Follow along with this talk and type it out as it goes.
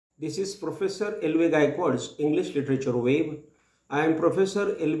This is Professor L.B.Gayakawad's English Literature Wave. I am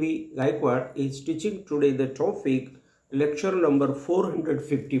Professor L.B. Gayakawad is teaching today the topic lecture number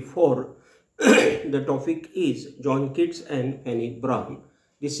 454. The topic is John Keats and Fanny Brown.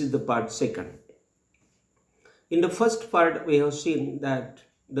 This is the part second. In the first part, we have seen that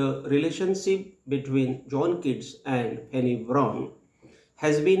the relationship between John Keats and Fanny Brown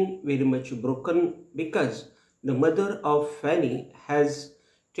has been very much broken because the mother of Fanny has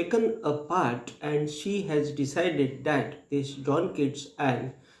taken a part and she has decided that this John Keats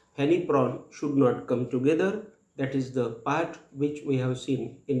and Fanny Brown should not come together. That is the part which we have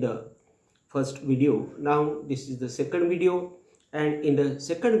seen in the first video. Now this is the second video, and in the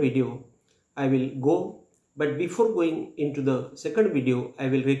second video I will go, but before going into the second video I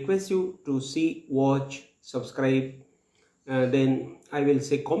will request you to see, watch, subscribe, then I will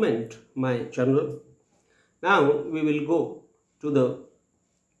say comment my channel. Now we will go to the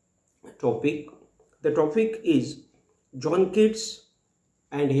topic. The topic is John Keats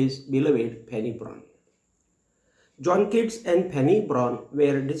and his beloved Fanny Brown. John Keats and Fanny Brown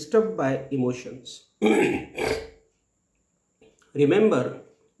were disturbed by emotions. Remember,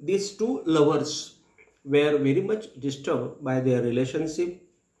 these two lovers were very much disturbed by their relationship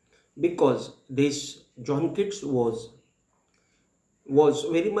because this John Keats was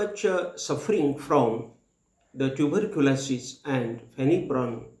very much suffering from the tuberculosis, and Fanny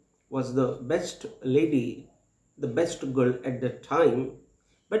Brown was the best lady, the best girl at that time.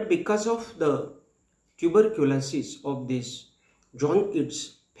 But because of the tuberculosis of this John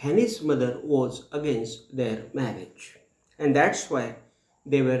Keats, Fanny's mother was against their marriage, and that's why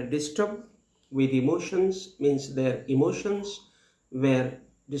they were disturbed with emotions, means their emotions were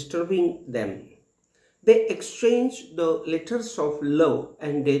disturbing them. They exchanged the letters of love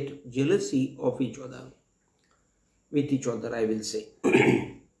and dead jealousy of each other, with each other, I will say.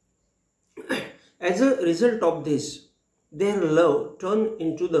 As a result of this, their love turned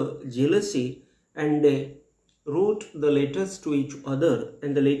into the jealousy, and they wrote the letters to each other,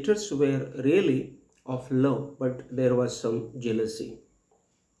 and the letters were really of love, but there was some jealousy.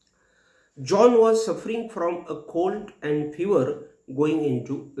 John was suffering from a cold and fever going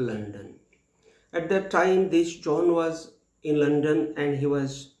into London. At that time, this John was in London and he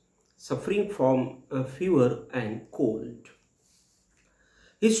was suffering from a fever and cold.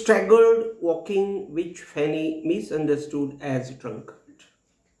 He staggered walking, which Fanny misunderstood as drunkard.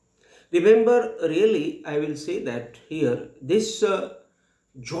 Remember, really, I will say that here, this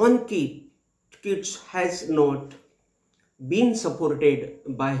John Keats has not been supported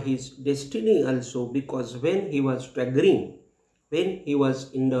by his destiny also, because when he was staggering, when he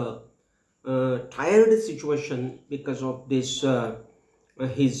was in the tired situation because of this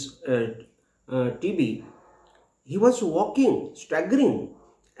his TB, he was walking, staggering,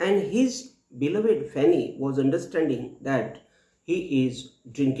 and his beloved Fanny was understanding that he is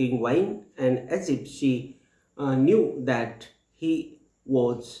drinking wine, and as if she knew that he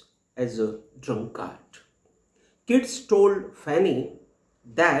was as a drunkard. Keats told Fanny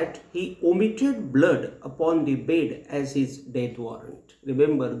that he omitted blood upon the bed as his death warrant.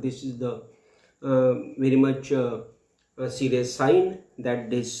 Remember, this is the very much serious sign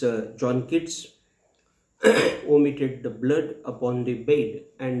that this John Keats omitted the blood upon the bed,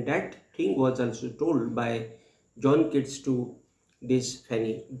 and that thing was also told by John Keats to this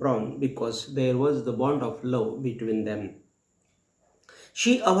Fanny Brown because there was the bond of love between them.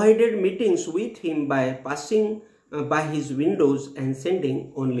 She avoided meetings with him by passing by his windows and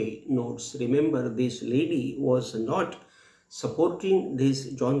sending only notes. Remember, this lady was not supporting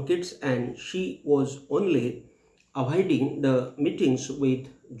this John Keats, and she was only avoiding the meetings with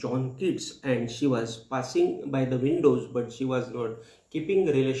John Keats, and she was passing by the windows, but she was not keeping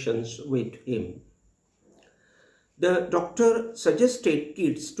relations with him. The doctor suggested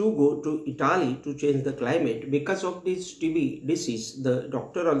Keats to go to Italy to change the climate. Because of this TB disease, the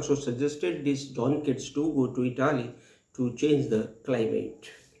doctor also suggested this John Keats to go to Italy to change the climate.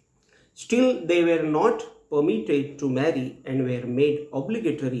 Still, they were not permitted to marry and were made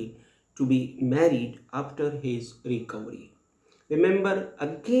obligatory to be married after his recovery. Remember,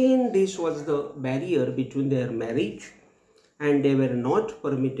 again this was the barrier between their marriage, and they were not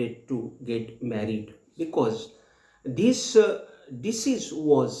permitted to get married because this disease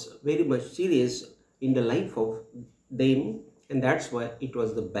was very much serious in the life of them, and that's why it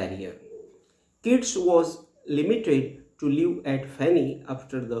was the barrier. Keats was limited to live at Fanny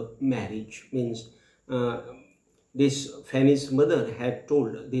after the marriage, means this Fanny's mother had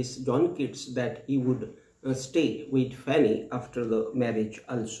told this John Keats that he would stay with Fanny after the marriage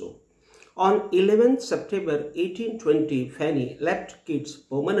also. On 11th September 1820, Fanny left Keats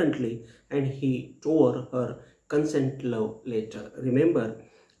permanently and he tore her consent love letter. Remember,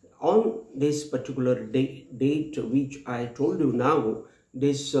 on this particular date which I told you now,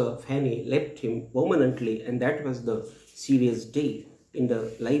 this Fanny left him permanently, and that was the serious day in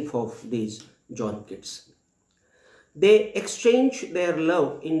the life of these John Keats. They exchanged their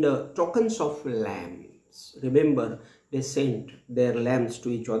love in the tokens of lambs. Remember, they sent their lambs to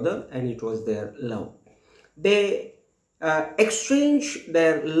each other and it was their love. They exchanged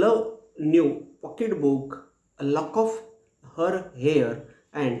their love new pocketbook, a lock of her hair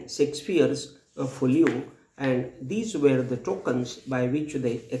and Shakespeare's folio, and these were the tokens by which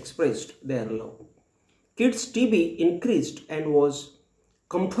they expressed their love. Keats' TB increased and was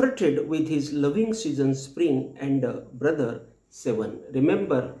comforted with his loving season spring and brother Seven.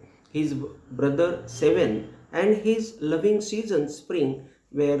 Remember, his brother Seven and his loving season spring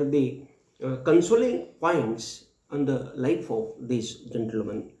were the consoling points on the life of this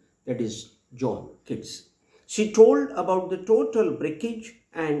gentleman, that is John Keats. She told about the total breakage,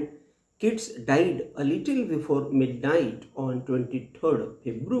 and Keats died a little before midnight on 23rd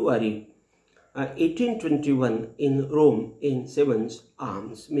February 1821 in Rome in Seven's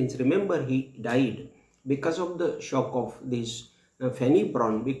arms. Means, remember, he died because of the shock of this Fanny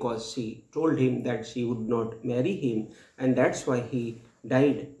Brown, because she told him that she would not marry him, and that's why he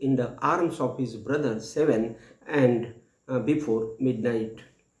died in the arms of his brother Seven and before midnight.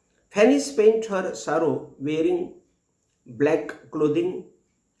 Fanny spent her sorrow wearing black clothing,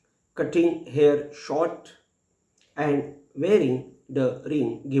 cutting hair short, and wearing the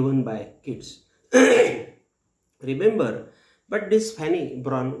ring given by Keats. Remember, but this Fanny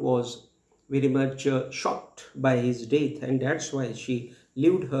Brown was very much shocked by his death, and that's why she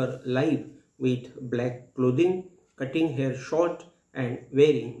lived her life with black clothing, cutting hair short, and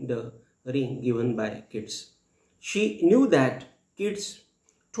wearing the ring given by Keats. She knew that Keats'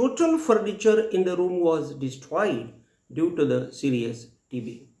 total furniture in the room was destroyed due to the serious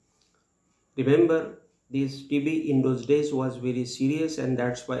TB. Remember, this TB in those days was very serious, and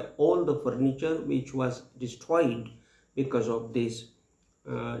that's why all the furniture which was destroyed because of this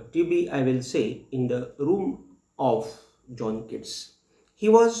TB, I will say, in the room of John Keats. He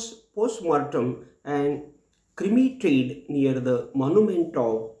was post-mortem and cremated near the monument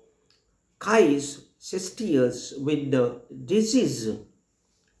of Caius Cestius with the disease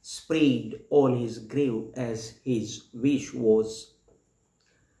sprayed on his grave as his wish was.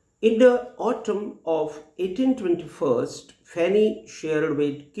 In the autumn of 1821, Fanny shared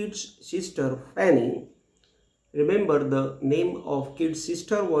with Keats' sister Fanny. Remember, the name of Keats'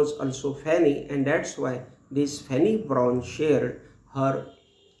 sister was also Fanny, and that's why this Fanny Brown shared her,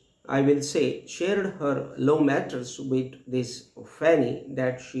 I will say, shared her love matters with this Fanny,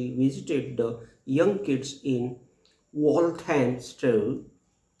 that she visited the young Keats in Walthamstow.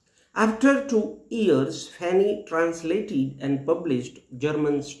 After 2 years, Fanny translated and published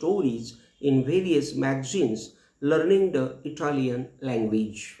German stories in various magazines, learning the Italian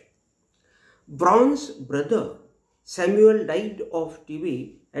language. Brown's brother Samuel died of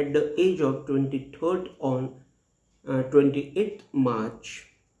TB at the age of 23rd on 28th March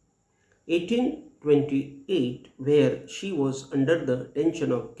 1828, where she was under the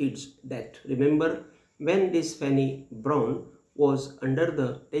tension of Keats' death. Remember, when this Fanny Brown was under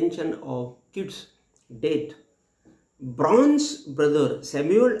the tension of Keats' death, Brown's brother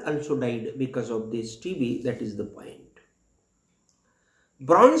Samuel also died because of this TB. That is the point.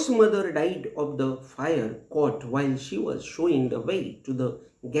 Brown's mother died of the fire caught while she was showing the way to the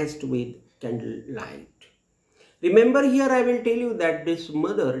guest with candlelight. Remember, here I will tell you that this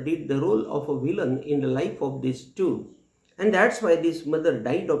mother did the role of a villain in the life of these two, and that's why this mother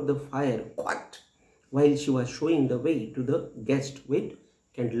died of the fire caught while she was showing the way to the guest with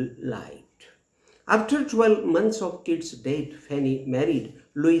candlelight. After 12 months of Keats' death, Fanny married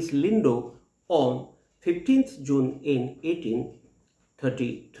Louis Lindo on 15th June in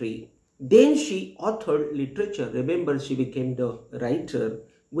 1833. Then she authored literature. Remember, she became the writer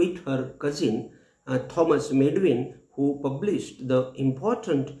with her cousin Thomas Medwin, who published the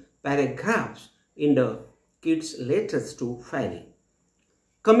important paragraphs in the Keats' letters to Fanny.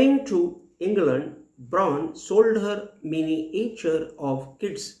 Coming to England, Brown sold her miniature of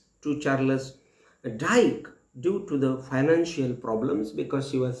Keats to Charles Dyke due to the financial problems, because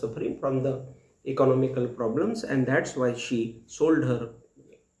she was suffering from the economical problems, and that's why she sold her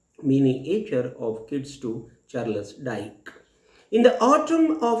miniature of Keats to Charles Dyke. In the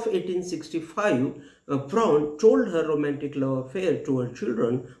autumn of 1865, Brown told her romantic love affair to her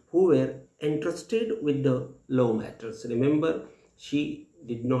children, who were entrusted with the love matters. Remember, she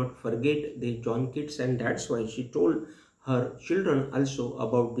did not forget the John Keats, and that's why she told her children also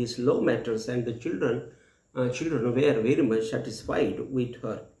about these love matters, and the children were very much satisfied with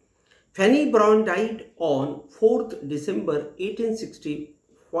her. Fanny Brown died on 4th December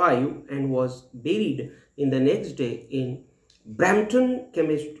 1865 and was buried in the next day in Brampton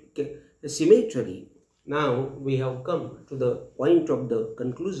Cemetery. Now we have come to the point of the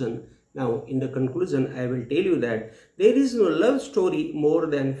conclusion. Now in the conclusion I will tell you that there is no love story more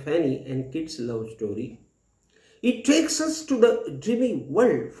than Fanny and Keats' love story. It takes us to the dreamy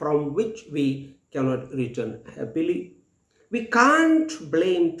world from which we cannot return happily. We can't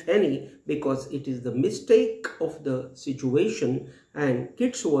blame Fanny because it is the mistake of the situation, and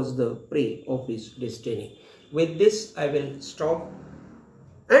Keats was the prey of his destiny. With this I will stop,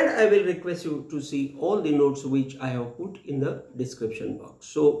 and I will request you to see all the notes which I have put in the description box.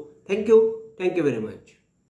 So thank you very much.